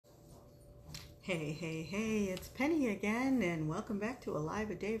Hey, hey, hey, it's Penny again, and welcome back to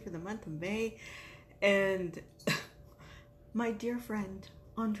Alive a Day for the month of May. And my dear friend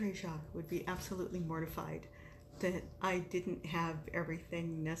Andre Jacques would be absolutely mortified that I didn't have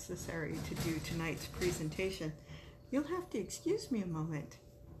everything necessary to do tonight's presentation. You'll have to excuse me a moment.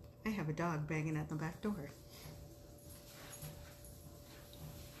 I have a dog banging at the back door.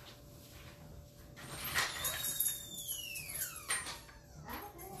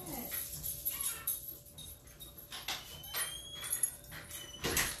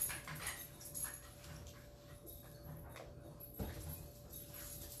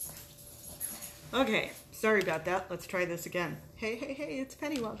 Okay, sorry about that. Let's try this again. Hey, hey, hey, it's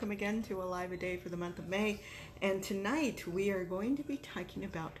Penny. Welcome again to Alive a Day for the month of May. And tonight we are going to be talking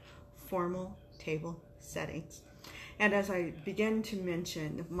about formal table settings. And as I began to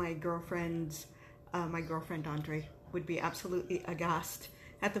mention, my girlfriend Andre would be absolutely aghast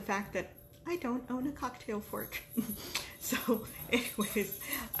at the fact that I don't own a cocktail fork. So anyways,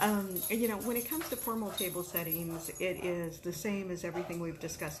 when it comes to formal table settings, it is the same as everything we've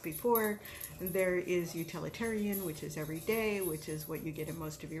discussed before. There is utilitarian, which is every day, which is what you get in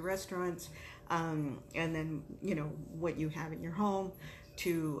most of your restaurants. And then, what you have in your home,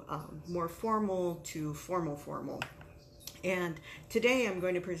 to more formal to formal. And today I'm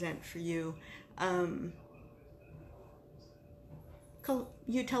going to present for you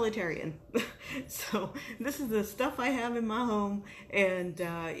utilitarian. So this is the stuff I have in my home, and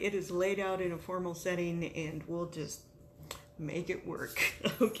it is laid out in a formal setting, and we'll just make it work.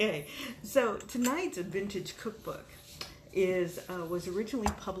 Okay, so tonight's vintage cookbook was originally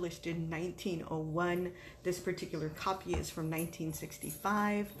published in 1901. This particular copy is from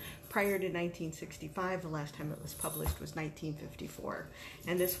 1965. Prior to 1965, the last time it was published was 1954.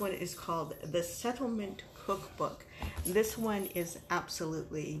 And this one is called The Settlement Cookbook. This one is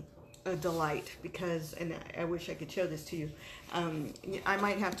absolutely a delight because, and I wish I could show this to you. I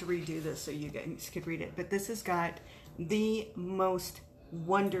might have to redo this so you guys could read it, but this has got the most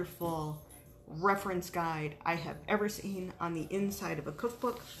wonderful reference guide I have ever seen on the inside of a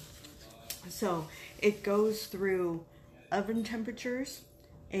cookbook. So it goes through oven temperatures.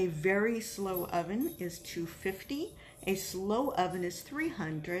 A very slow oven is 250. A slow oven is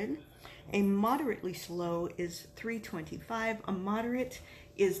 300. A moderately slow is 325. A moderate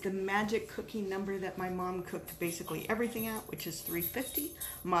is the magic cooking number that my mom cooked basically everything at, which is 350.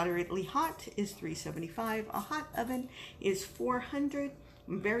 Moderately hot is 375. A hot oven is 400.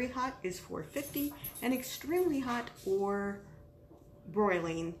 Very hot is 450, and extremely hot or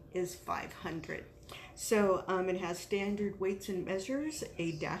broiling is 500. So it has standard weights and measures.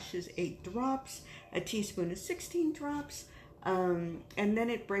 A dash is 8 drops, a teaspoon is 16 drops, and then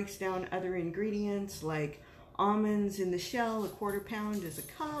it breaks down other ingredients like almonds in the shell. A quarter pound is a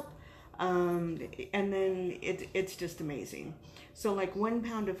cup, and then it's just amazing. So like 1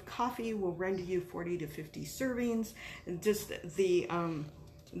 pound of coffee will render you 40 to 50 servings. And just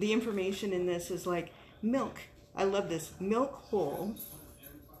the information in this is like milk. I love this. Milk whole.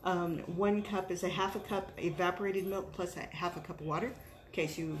 1 cup is a half a cup evaporated milk plus a half a cup of water in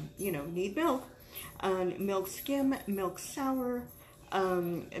case you need milk. Milk skim, milk sour.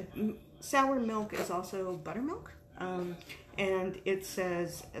 Sour milk is also buttermilk. And it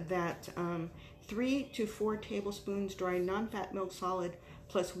says that 3 to 4 tablespoons dry non-fat milk solid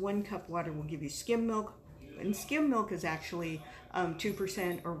plus 1 cup water will give you skim milk. And skim milk is actually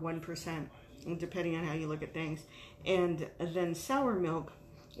 2% or 1%, depending on how you look at things. And then sour milk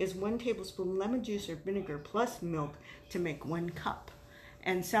is 1 tablespoon lemon juice or vinegar plus milk to make 1 cup.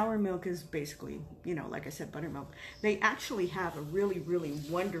 And sour milk is basically, like I said, buttermilk. They actually have a really, really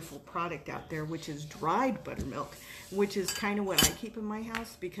wonderful product out there, which is dried buttermilk, which is kind of what I keep in my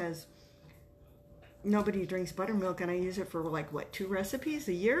house because nobody drinks buttermilk, and I use it for like 2 recipes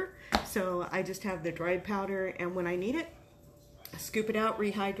a year. So I just have the dried powder, and when I need it, scoop it out,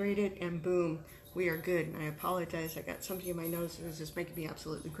 rehydrate it, and boom, we are good. And I apologize, I got something in my nose that is just making me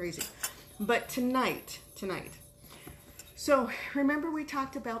absolutely crazy. But tonight, so remember we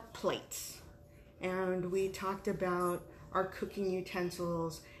talked about plates, and we talked about our cooking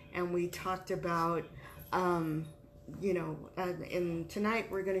utensils, and we talked about and tonight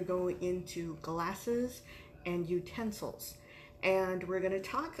we're going to go into glasses and utensils, and we're going to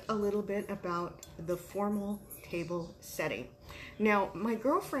talk a little bit about the formal table setting. Now, my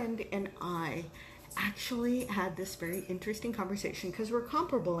girlfriend and I actually had this very interesting conversation because we're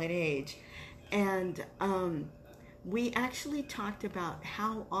comparable in age, and we actually talked about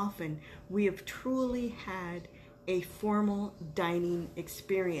how often we have truly had a formal dining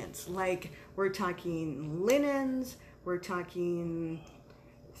experience. Like, we're talking linens, we're talking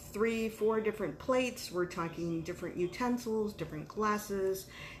 3, 4 different plates. We're talking different utensils, different glasses,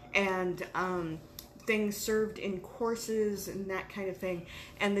 and things served in courses and that kind of thing.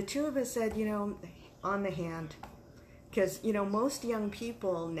 And the two of us said, you know, on the hand, because, you know, most young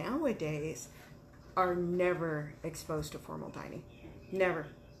people nowadays are never exposed to formal dining. Never.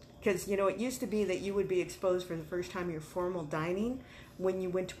 Because, you know, it used to be that you would be exposed for the first time your formal dining when you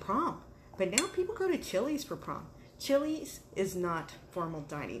went to prom. But now people go to Chili's for prom. Chili's is not formal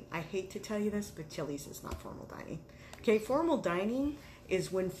dining. I hate to tell you this, but Chili's is not formal dining. Okay, formal dining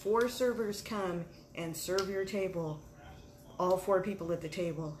is when 4 servers come and serve your table, all 4 people at the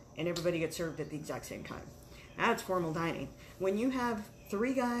table, and everybody gets served at the exact same time. That's formal dining. When you have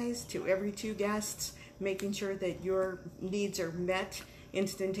 3 guys to every 2 guests, making sure that your needs are met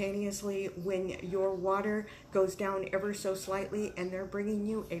instantaneously, when your water goes down ever so slightly and they're bringing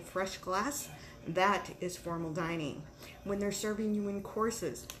you a fresh glass, that is formal dining. When they're serving you in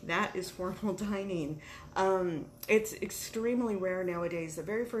courses, that is formal dining. It's extremely rare nowadays. The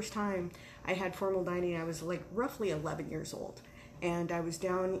very first time I had formal dining, I was like roughly 11 years old. And I was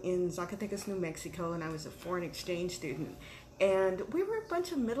down in Zacatecas, New Mexico, and I was a foreign exchange student. And we were a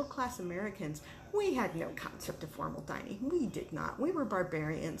bunch of middle-class Americans. We had no concept of formal dining. We did not. We were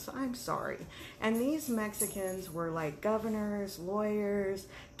barbarians. I'm sorry. And these Mexicans were like governors, lawyers,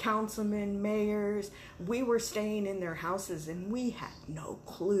 councilmen, mayors. We were staying in their houses, and we had no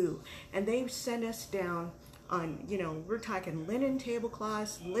clue. And they sent us down on, you know, we're talking linen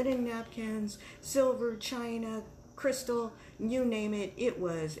tablecloths, linen napkins, silver, china, crystal, you name it, it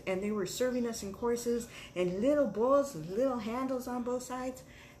was. And they were serving us in courses and little bowls with little handles on both sides.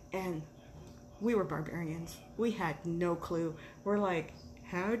 And we were barbarians. We had no clue. We're like,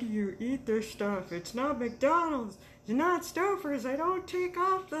 how do you eat this stuff? It's not McDonald's. It's not Stouffer's. I don't take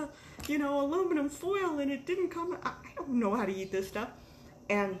off the, you know, aluminum foil and it didn't come. I don't know how to eat this stuff.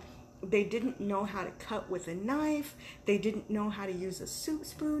 And they didn't know how to cut with a knife. They didn't know how to use a soup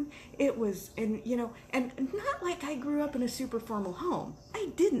spoon. It was, and you know, and not like I grew up in a super formal home. I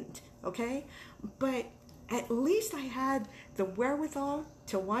didn't, okay? But at least I had the wherewithal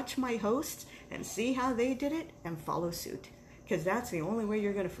to watch my hosts and see how they did it and follow suit. Because that's the only way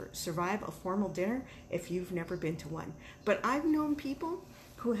you're going to survive a formal dinner if you've never been to one. But I've known people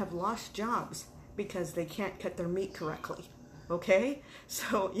who have lost jobs because they can't cut their meat correctly. Okay,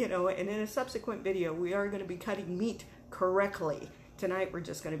 so, you know, and in a subsequent video, we are going to be cutting meat correctly. Tonight, we're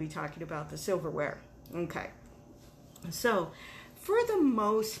just going to be talking about the silverware. Okay, so for the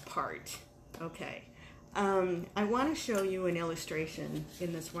most part, okay, I want to show you an illustration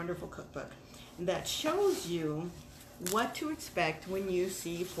in this wonderful cookbook that shows you what to expect when you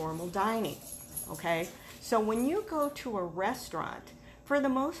see formal dining. Okay, so when you go to a restaurant, for the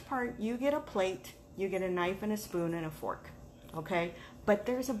most part, you get a plate, you get a knife and a spoon and a fork. Okay, but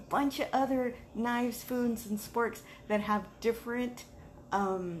there's a bunch of other knives, spoons, and sporks that have different,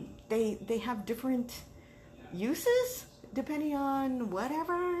 they have different uses depending on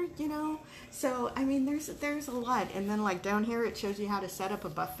whatever, you know. So I mean, there's a lot. And then like down here, it shows you how to set up a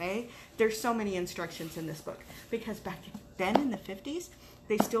buffet. There's so many instructions in this book because back then in the 50s,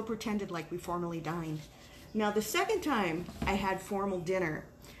 they still pretended like we formally dined. Now the second time I had formal dinner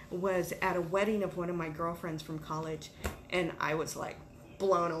was at a wedding of one of my girlfriends from college, and I was like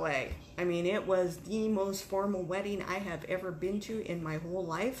blown away. I mean, it was the most formal wedding I have ever been to in my whole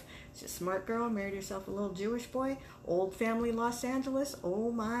life. She's a smart girl, married herself a little Jewish boy, old family Los Angeles. Oh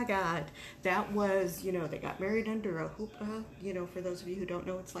my God. That was, you know, they got married under a hoopah. You know, for those of you who don't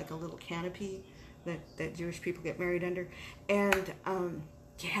know, it's like a little canopy that Jewish people get married under. And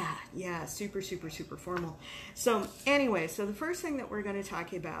yeah, super formal. So anyway, so the first thing that we're going to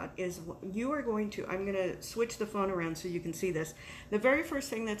talk about is you are going to, I'm going to switch the phone around so you can see this. The very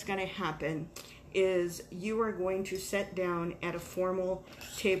first thing that's going to happen is you are going to sit down at a formal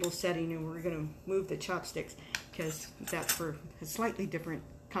table setting, and we're going to move the chopsticks because that's for a slightly different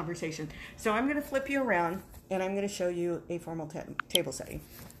conversation. So I'm going to flip you around and I'm going to show you a formal table setting.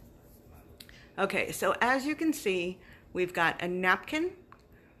 Okay, so as you can see, we've got a napkin,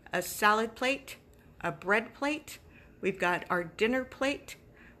 a salad plate, a bread plate, we've got our dinner plate,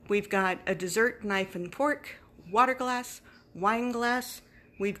 we've got a dessert knife and fork, water glass, wine glass,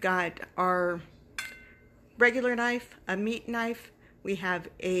 we've got our regular knife, a meat knife, we have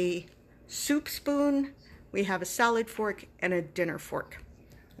a soup spoon, we have a salad fork, and a dinner fork.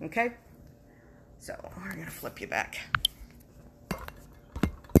 Okay? So we're gonna flip you back.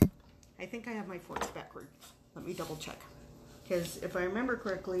 I think I have my forks backwards. Let me double check. Because if I remember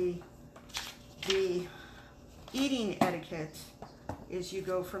correctly, the eating etiquette is you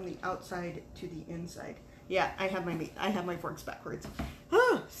go from the outside to the inside. Yeah, I have my forks backwards.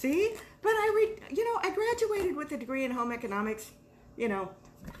 Oh, see? But I graduated with a degree in home economics,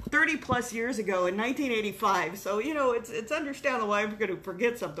 30 plus years ago in 1985. So, it's understandable I'm going to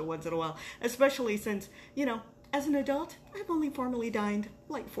forget something once in a while, especially since, as an adult, I've only formally dined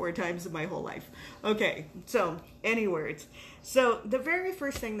like 4 times in my whole life. Okay, so any words. So the very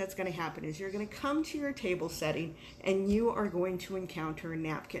first thing that's going to happen is you're going to come to your table setting and you are going to encounter a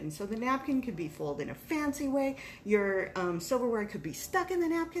napkin. So the napkin could be folded in a fancy way. Your silverware could be stuck in the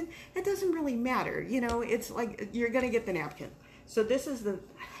napkin. It doesn't really matter. It's like you're going to get the napkin. So this is the...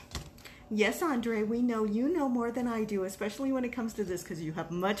 Yes, Andre, we know you know more than I do, especially when it comes to this, because you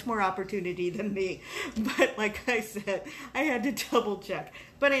have much more opportunity than me. But like I said, I had to double check.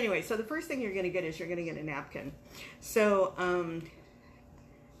 But anyway, so the first thing you're going to get is you're going to get a napkin. So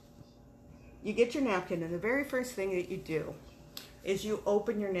you get your napkin, and the very first thing that you do is you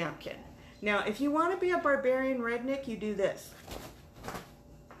open your napkin. Now, if you want to be a barbarian redneck, you do this.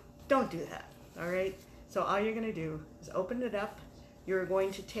 Don't do that, all right? So all you're going to do is open it up. You're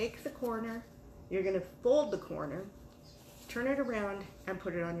going to take the corner, you're going to fold the corner, turn it around, and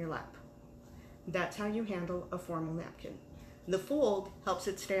put it on your lap. That's how you handle a formal napkin. The fold helps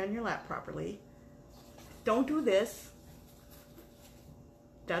it stay on your lap properly. Don't do this.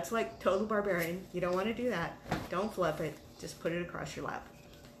 That's like total barbarian. You don't want to do that. Don't fluff it. Just put it across your lap.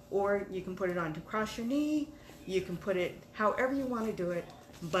 Or you can put it on across your knee. You can put it however you want to do it.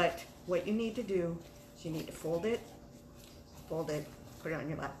 But what you need to do is you need to fold it, put it on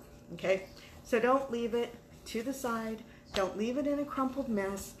your lap, okay? So don't leave it to the side. Don't leave it in a crumpled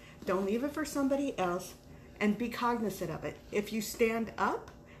mess. Don't leave it for somebody else, and be cognizant of it. If you stand up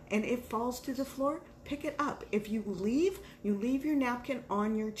and it falls to the floor, pick it up. If you leave your napkin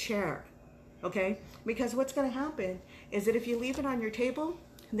on your chair, okay? Because what's gonna happen is that if you leave it on your table,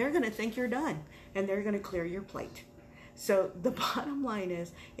 they're gonna think you're done, and they're gonna clear your plate. So the bottom line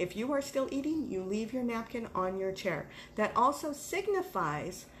is, if you are still eating, you leave your napkin on your chair. That also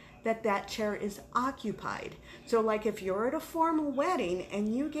signifies that that chair is occupied. So like if you're at a formal wedding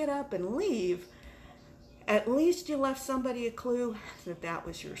and you get up and leave, at least you left somebody a clue that that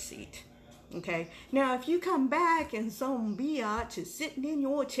was your seat. Okay. Now, if you come back and some biatch is sitting in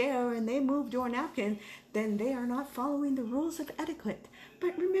your chair and they moved your napkin, then they are not following the rules of etiquette.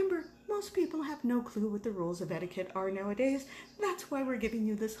 But remember, most people have no clue what the rules of etiquette are nowadays. That's why we're giving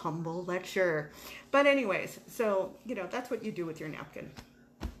you this humble lecture. But anyways, so, that's what you do with your napkin.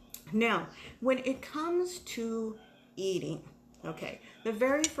 Now, when it comes to eating, okay, the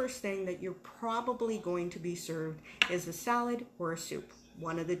very first thing that you're probably going to be served is a salad or a soup,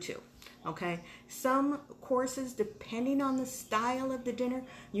 one of the two. Okay, some courses, depending on the style of the dinner,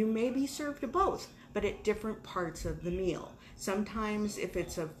 you may be served both, but at different parts of the meal. Sometimes if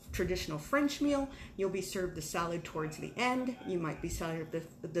it's a traditional French meal, you'll be served the salad towards the end. You might be served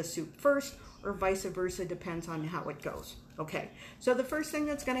the soup first, or vice versa, depends on how it goes. Okay, so the first thing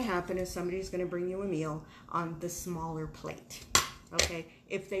that's going to happen is somebody's going to bring you a meal on the smaller plate. Okay,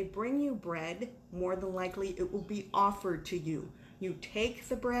 if they bring you bread, more than likely it will be offered to you. You take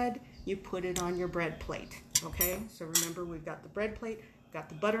the bread, you put it on your bread plate. Okay, so remember, we've got the bread plate, got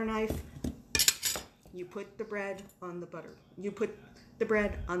the butter knife. You put the bread on the butter. You put the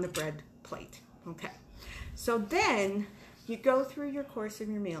bread on the bread plate. Okay, so then you go through your course of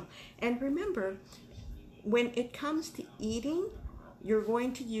your meal. And remember, when it comes to eating, you're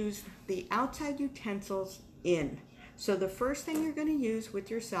going to use the outside utensils in. So the first thing you're going to use with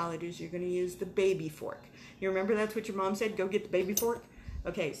your salad is you're going to use the baby fork. You remember that's what your mom said, go get the baby fork?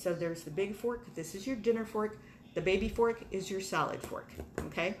 Okay, so there's the big fork. This is your dinner fork. The baby fork is your salad fork,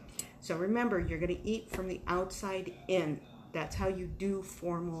 okay? So remember, you're going to eat from the outside in. That's how you do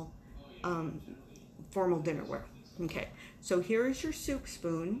formal dinnerware, okay? So here is your soup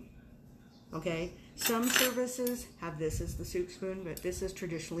spoon, okay? Some services have this as the soup spoon, but this is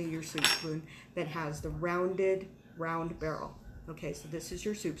traditionally your soup spoon that has the round barrel. Okay, so this is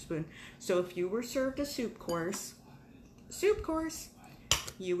your soup spoon. So if you were served a soup course,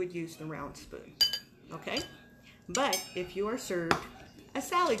 you would use the round spoon, okay? But if you are served a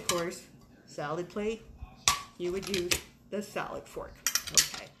salad course, salad plate, you would use the salad fork,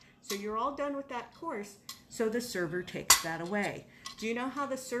 okay? So you're all done with that course, so the server takes that away. Do you know how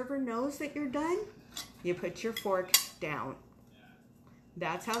the server knows that you're done? You put your fork down.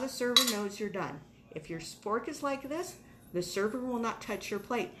 That's how the server knows you're done. If your fork is like this, the server will not touch your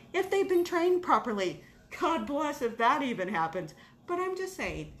plate. If they've been trained properly, God bless if that even happens. But I'm just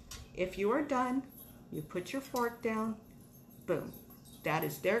saying, if you are done, you put your fork down, boom. That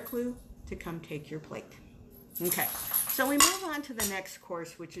is their clue to come take your plate. Okay, so we move on to the next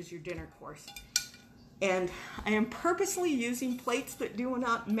course, which is your dinner course. And I am purposely using plates that do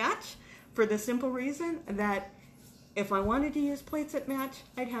not match for the simple reason that if I wanted to use plates that match,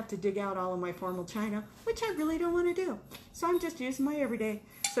 I'd have to dig out all of my formal china, which I really don't want to do. So I'm just using my everyday.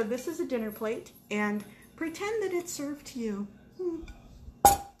 So this is a dinner plate, and pretend that it's served to you.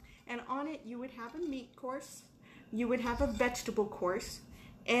 And on it, you would have a meat course, you would have a vegetable course,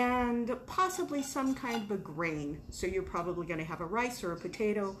 and possibly some kind of a grain. So you're probably going to have a rice or a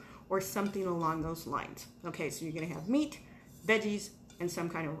potato or something along those lines. Okay, so you're going to have meat, veggies, and some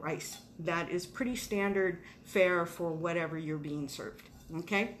kind of rice. That is pretty standard fare for whatever you're being served.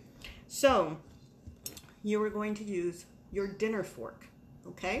 Okay, so you are going to use your dinner fork.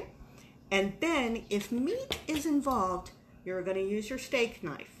 Okay, and then if meat is involved, you're going to use your steak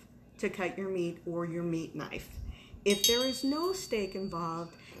knife to cut your meat, or your meat knife. If there is no steak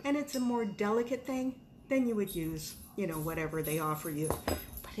involved and it's a more delicate thing, then you would use, whatever they offer you.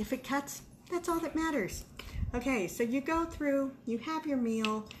 But if it cuts, that's all that matters. Okay, so you go through, you have your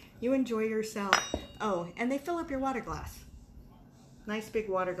meal, you enjoy yourself. Oh, and they fill up your water glass. Nice big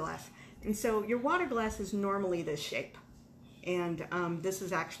water glass. And so your water glass is normally this shape. And this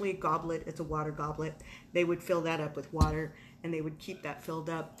is actually a goblet. It's a water goblet. They would fill that up with water, and they would keep that filled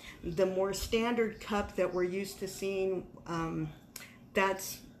up. The more standard cup that we're used to seeing,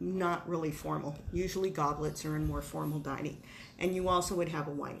 that's not really formal. Usually goblets are in more formal dining. And you also would have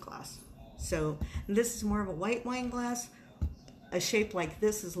a wine glass. So this is more of a white wine glass. A shape like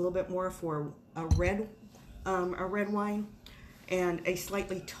this is a little bit more for a red wine. And a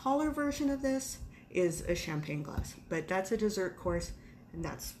slightly taller version of this is a champagne glass. But that's a dessert course, and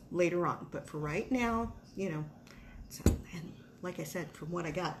that's later on. But for right now, so, and like I said, from what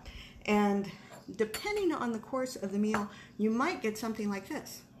I got. And depending on the course of the meal, you might get something like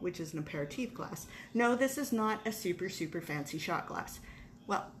this, which is an aperitif glass. No, this is not a super, super fancy shot glass.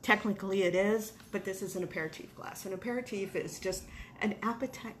 Well, technically it is, but this is an aperitif glass. An aperitif is just an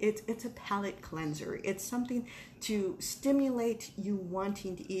appetite, it's a palate cleanser. It's something to stimulate you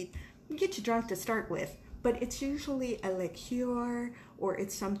wanting to eat, get you drunk to start with, but it's usually a liqueur or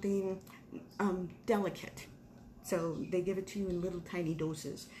it's something delicate. So they give it to you in little tiny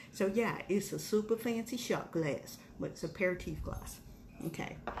doses. So yeah, it's a super fancy shot glass, but it's an aperitif glass.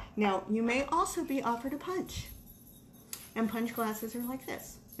 Okay, now you may also be offered a punch. And punch glasses are like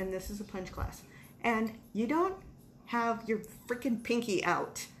this. And this is a punch glass. And you don't have your freaking pinky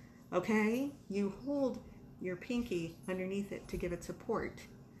out, okay? You hold your pinky underneath it to give it support.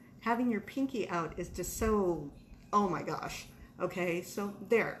 Having your pinky out is just so, oh my gosh. Okay, so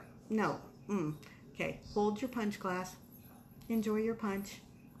there, no. Okay, hold your punch glass. Enjoy your punch,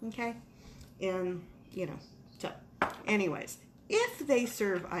 okay? And, so anyways, if they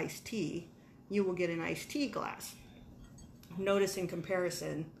serve iced tea, you will get an iced tea glass. Notice in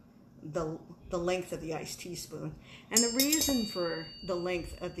comparison the length of the iced teaspoon. And the reason for the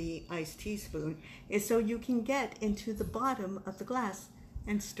length of the iced teaspoon is so you can get into the bottom of the glass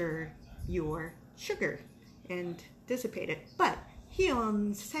and stir your sugar and dissipate it. But here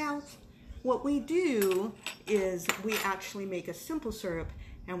on the South, what we do is we actually make a simple syrup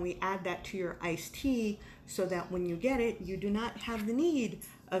and we add that to your iced tea so that when you get it, you do not have the need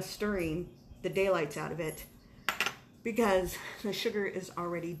of stirring the daylights out of it, because the sugar is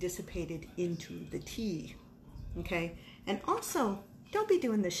already dissipated into the tea, okay? And also, don't be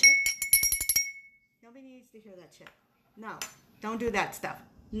doing this shit. Nobody needs to hear that shit. No, don't do that stuff.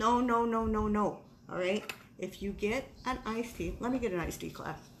 No, no, no, no, no, all right? If you get an iced tea, let me get an iced tea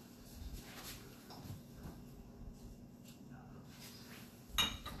glass.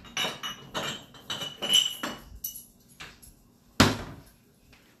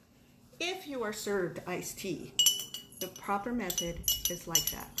 If you are served iced tea, the proper method is like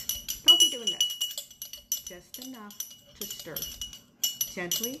that. Don't be doing this. Just enough to stir.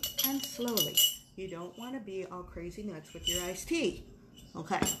 Gently and slowly. You don't want to be all crazy nuts with your iced tea.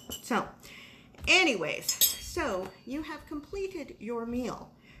 Okay, so anyways, so you have completed your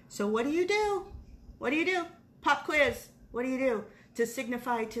meal. So what do you do? What do you do? Pop quiz. What do you do to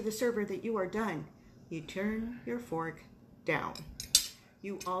signify to the server that you are done? You turn your fork down.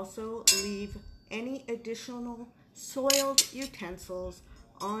 You also leave any additional soiled utensils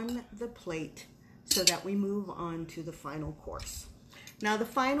on the plate so that we move on to the final course. Now the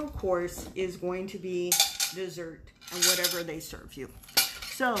final course is going to be dessert and whatever they serve you.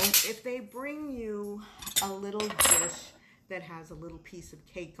 So if they bring you a little dish that has a little piece of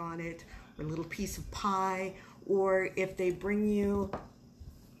cake on it or a little piece of pie, or if they bring you,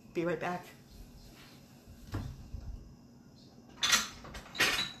 be right back.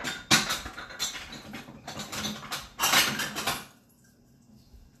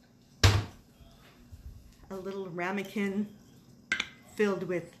 ramekin filled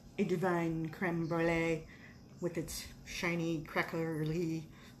with a divine creme brulee with its shiny, crackly,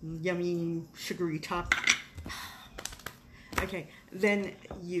 yummy, sugary top. Okay, then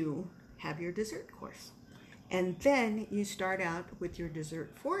you have your dessert course. And then you start out with your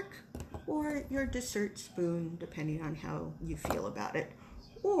dessert fork or your dessert spoon, depending on how you feel about it.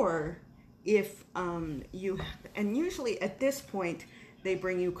 Or if and usually at this point, they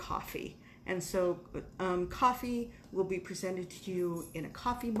bring you coffee. And so coffee will be presented to you in a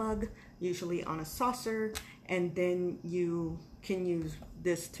coffee mug, usually on a saucer, and then you can use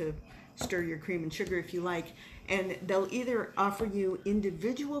this to stir your cream and sugar if you like. And they'll either offer you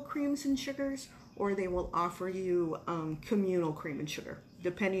individual creams and sugars, or they will offer you communal cream and sugar,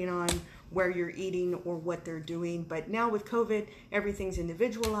 depending on where you're eating or what they're doing. But now with COVID, everything's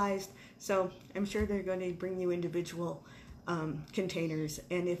individualized, so I'm sure they're going to bring you individual containers.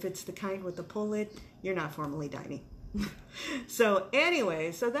 And if it's the kind with the pull lid, you're not formally dining. So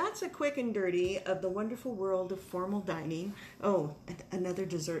anyway, so that's a quick and dirty of the wonderful world of formal dining. Oh, another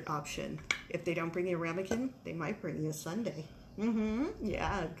dessert option. If they don't bring you a ramekin, they might bring you a sundae.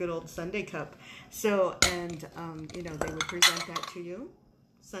 Yeah, good old sundae cup. So, and you know, they would present that to you.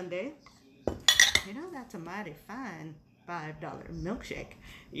 Sundae. You know, that's a mighty fine $5 milkshake.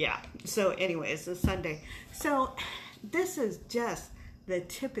 Yeah. So anyways, the sundae. So this is just the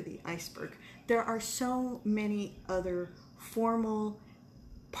tip of the iceberg. There are so many other formal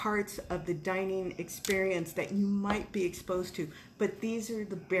parts of the dining experience that you might be exposed to, but these are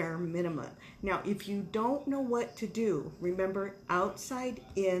the bare minimum. Now, if you don't know what to do, remember, outside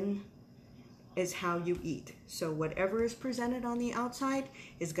in is how you eat. So whatever is presented on the outside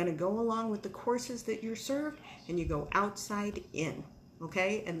is going to go along with the courses that you're served, and you go outside in,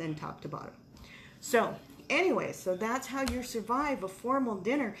 okay, and then top to bottom. So anyway, so that's how you survive a formal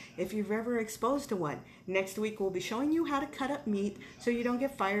dinner if you've ever exposed to one. Next week, we'll be showing you how to cut up meat so you don't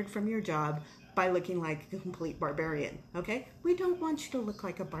get fired from your job by looking like a complete barbarian, okay? We don't want you to look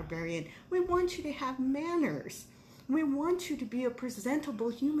like a barbarian. We want you to have manners. We want you to be a presentable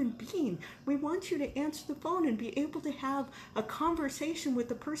human being. We want you to answer the phone and be able to have a conversation with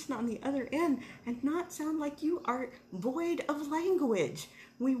the person on the other end and not sound like you are void of language.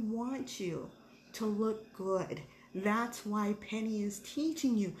 We want you to look good. That's why Penny is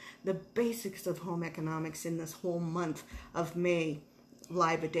teaching you the basics of home economics in this whole month of May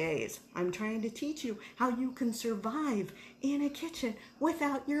live-a-days. I'm trying to teach you how you can survive in a kitchen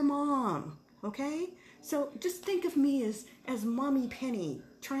without your mom, okay? So just think of me as Mommy Penny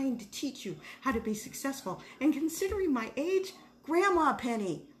trying to teach you how to be successful. And considering my age, Grandma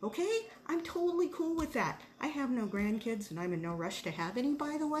Penny, okay? I'm totally cool with that. I have no grandkids and I'm in no rush to have any,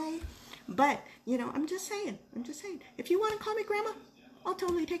 by the way. But, you know, I'm just saying. If you want to call me Grandma, I'll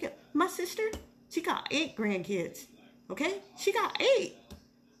totally take it. My sister, she got 8 grandkids, okay? She got 8.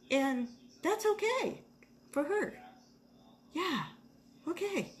 And that's okay for her. Yeah,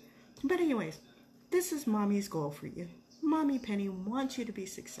 okay. But anyways, this is Mommy's goal for you. Mommy Penny wants you to be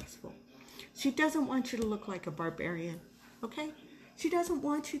successful. She doesn't want you to look like a barbarian, okay? She doesn't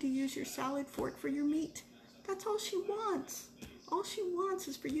want you to use your salad fork for your meat. That's all she wants. All she wants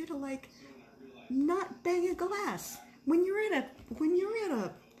is for you to, like, not bang a glass. When you're at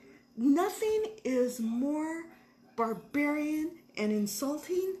a, nothing is more barbarian and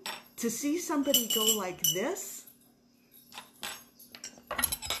insulting to see somebody go like this.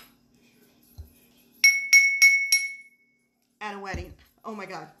 At a wedding. Oh my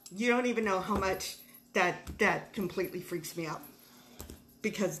God. You don't even know how much that completely freaks me out.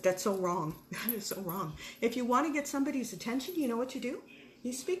 Because that's so wrong. That is so wrong. If you want to get somebody's attention, you know what you do?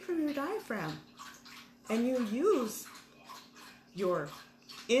 You speak from your diaphragm. And you use your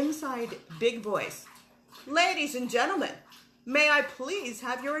inside big voice. Ladies and gentlemen, may I please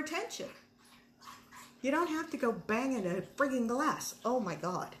have your attention? You don't have to go banging a friggin' glass. Oh my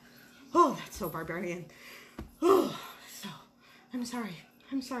God. Oh, that's so barbarian. Oh, so, I'm sorry.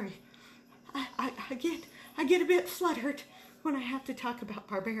 I get a bit fluttered when I have to talk about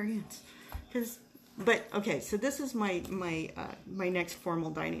barbarians. But okay, so this is my next formal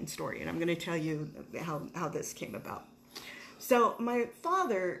dining story, and I'm going to tell you how this came about. So my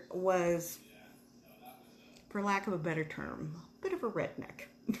father was, for lack of a better term, a bit of a redneck.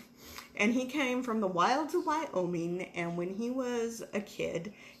 And he came from the wilds of Wyoming, and when he was a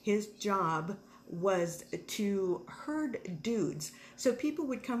kid, his job was to herd dudes. So people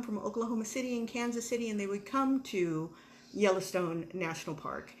would come from Oklahoma City and Kansas City, and they would come to Yellowstone National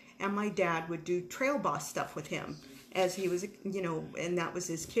Park. And my dad would do trail boss stuff with him as he was, you know, and that was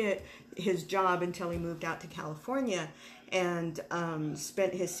his job until he moved out to California and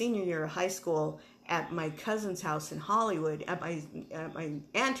spent his senior year of high school at my cousin's house in Hollywood, at my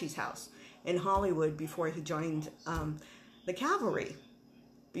auntie's house in Hollywood before he joined the cavalry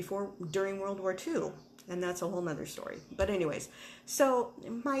during World War II. And that's a whole nother story. But anyways, so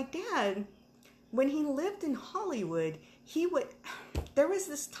my dad, when he lived in Hollywood, there was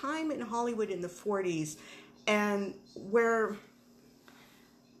this time in Hollywood in the 40s and where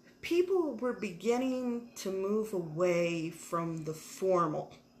people were beginning to move away from the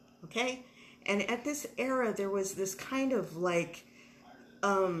formal, okay? And at this era, there was this kind of like,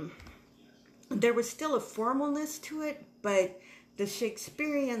 there was still a formalness to it, but the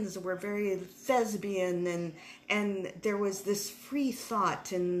Shakespeareans were very thespian, and there was this free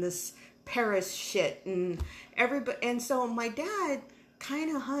thought and this Paris shit, and everybody. And so my dad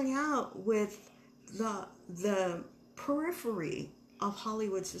kind of hung out with the periphery of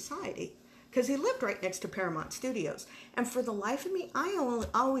Hollywood society because he lived right next to Paramount Studios. And for the life of me, I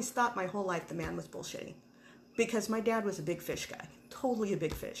always thought my whole life the man was bullshitting because my dad was a big fish guy, totally a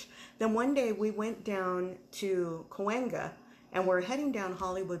big fish. Then one day we went down to Cahuenga and we're heading down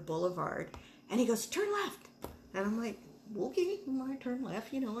Hollywood Boulevard, and he goes, "Turn left." And I'm like, "Okay, I turn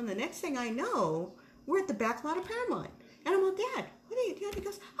left, and the next thing I know, we're at the back lot of Paramount. And I'm like, "Dad, what are you doing?" He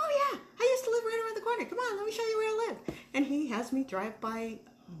goes, "Oh yeah, I used to live right around the corner. Come on, let me show you where I live." And he has me drive by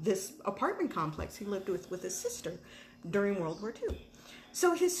this apartment complex he lived with his sister during World War II.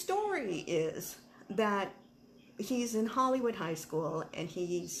 So his story is that he's in Hollywood High School, and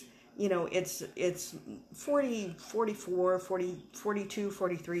he's, it's 40, 44, 40, 42,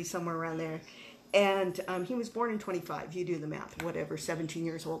 43, somewhere around there. And he was born in 25. You do the math, whatever 17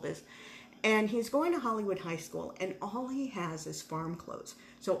 years old is. And he's going to Hollywood High School, and all he has is farm clothes.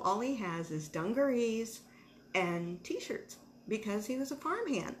 So all he has is dungarees and t-shirts because he was a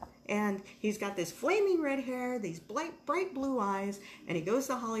farmhand. And he's got this flaming red hair, these bright blue eyes, and he goes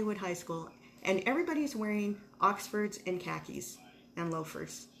to Hollywood High School, and everybody's wearing Oxfords and khakis and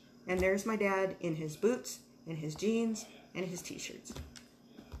loafers. And there's my dad in his boots and his jeans and his t-shirts.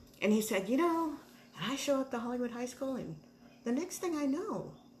 And he said, and I show up to Hollywood High School, and the next thing I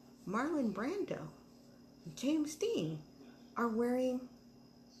know, Marlon Brando and James Dean are wearing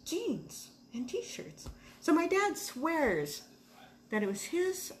jeans and t-shirts. So my dad swears that it was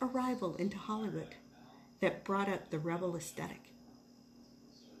his arrival into Hollywood that brought up the rebel aesthetic.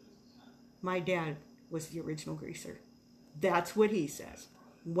 My dad was the original greaser. That's what he says.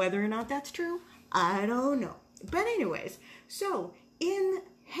 Whether or not that's true, I don't know. But anyways, so in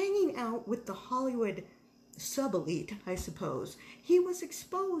hanging out with the Hollywood sub-elite, I suppose, he was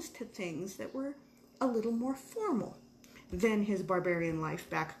exposed to things that were a little more formal than his barbarian life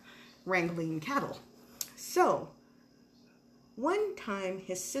back wrangling cattle. So, one time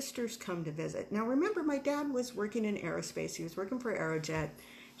his sisters come to visit. Now remember, my dad was working in aerospace. He was working for Aerojet.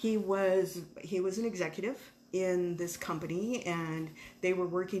 He was an executive in this company, and they were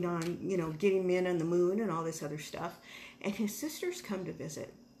working on, getting men on the moon and all this other stuff. And his sisters come to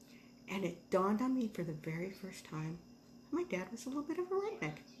visit. And it dawned on me for the very first time, my dad was a little bit of a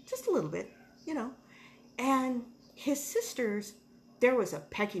redneck. Just a little bit, And his sisters, there was a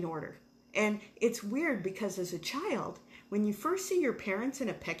pecking order. And it's weird because as a child, when you first see your parents in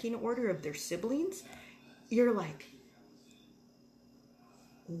a pecking order of their siblings, you're like,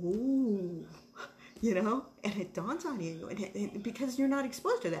 ooh, and it dawns on you. And because you're not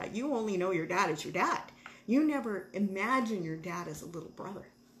exposed to that. You only know your dad as your dad. You never imagine your dad as a little brother.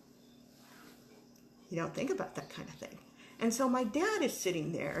 You don't think about that kind of thing. And so my dad is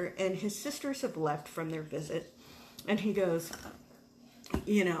sitting there, and his sisters have left from their visit, and he goes,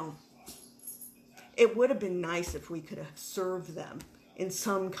 it would have been nice if we could have served them in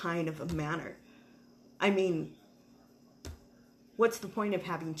some kind of a manner. I mean, what's the point of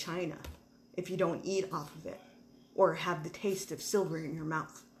having china if you don't eat off of it or have the taste of silver in your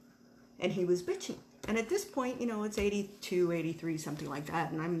mouth? And he was bitching. And at this point, it's 82, 83, something like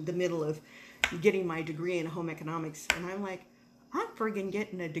that, and I'm in the middle of getting my degree in home economics, and I'm like, I'm friggin'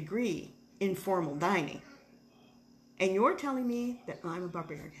 getting a degree in formal dining. And you're telling me that I'm a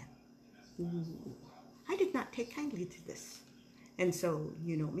barbarian. Ooh, I did not take kindly to this. And so,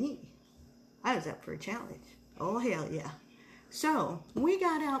 you know me, I was up for a challenge. Oh, hell yeah. So, we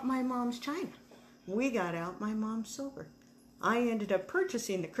got out my mom's china. We got out my mom's silver. I ended up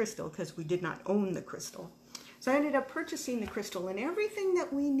purchasing the crystal because we did not own the crystal. So I ended up purchasing the crystal and everything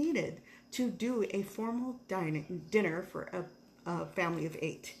that we needed to do a formal dinner for a family of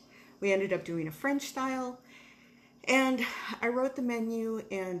 8. We ended up doing a French style, and I wrote the menu,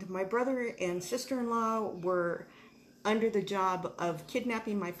 and my brother and sister-in-law were under the job of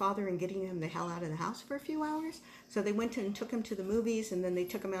kidnapping my father and getting him the hell out of the house for a few hours. So they went and took him to the movies, and then they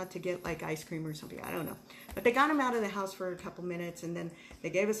took him out to get like ice cream or something. I don't know. But they got him out of the house for a couple minutes, and then they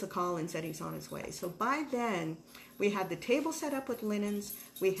gave us a call and said he's on his way. So by then, we had the table set up with linens,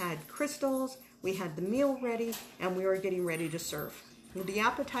 we had crystals, we had the meal ready, and we were getting ready to serve. The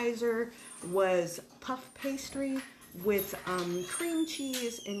appetizer was puff pastry with cream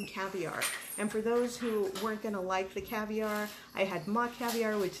cheese and caviar. And for those who weren't going to like the caviar, I had mock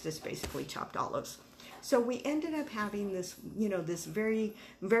caviar, which is just basically chopped olives. So we ended up having this, you know, this very,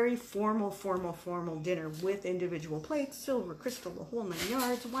 very formal dinner with individual plates, silver, crystal, the whole 9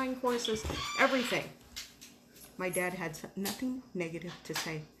 yards, wine courses, everything. My dad had nothing negative to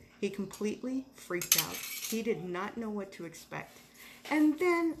say. He completely freaked out. He did not know what to expect. And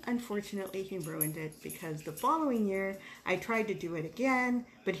then, unfortunately, he ruined it because the following year, I tried to do it again,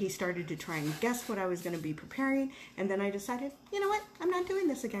 but he started to try and guess what I was going to be preparing, and then I decided, you know what, I'm not doing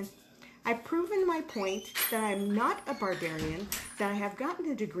this again. I've proven my point that I'm not a barbarian, that I have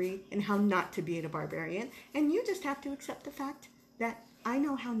gotten a degree in how not to be a barbarian, and you just have to accept the fact that I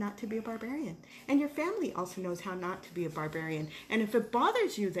know how not to be a barbarian, and your family also knows how not to be a barbarian. And if it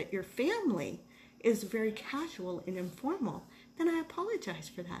bothers you that your family is very casual and informal, then I apologize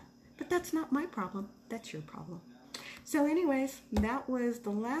for that. But that's not my problem. That's your problem. So anyways, that was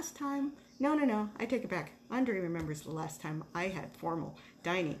the last time. No, I take it back. Andre remembers the last time I had formal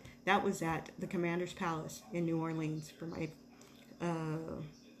dining. That was at the Commander's Palace in New Orleans for my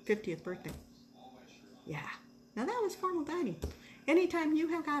 50th birthday. Yeah. Now that was formal dining. Anytime you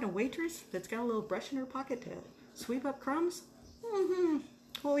have got a waitress that's got a little brush in her pocket to sweep up crumbs,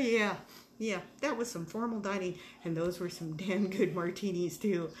 oh yeah. Yeah, that was some formal dining, and those were some damn good martinis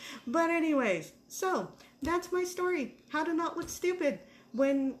too. But anyways, so that's my story, how to not look stupid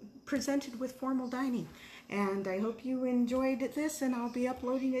when presented with formal dining. And I hope you enjoyed this, and I'll be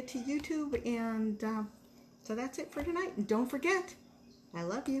uploading it to YouTube. And so that's it for tonight. And don't forget, I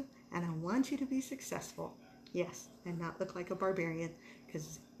love you, and I want you to be successful. Yes, and not look like a barbarian,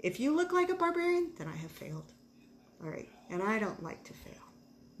 because if you look like a barbarian, then I have failed. All right, and I don't like to fail.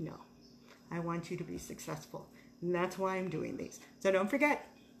 No. I want you to be successful. And that's why I'm doing these. So don't forget,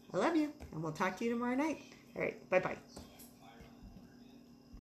 I love you, and we'll talk to you tomorrow night. All right, bye-bye.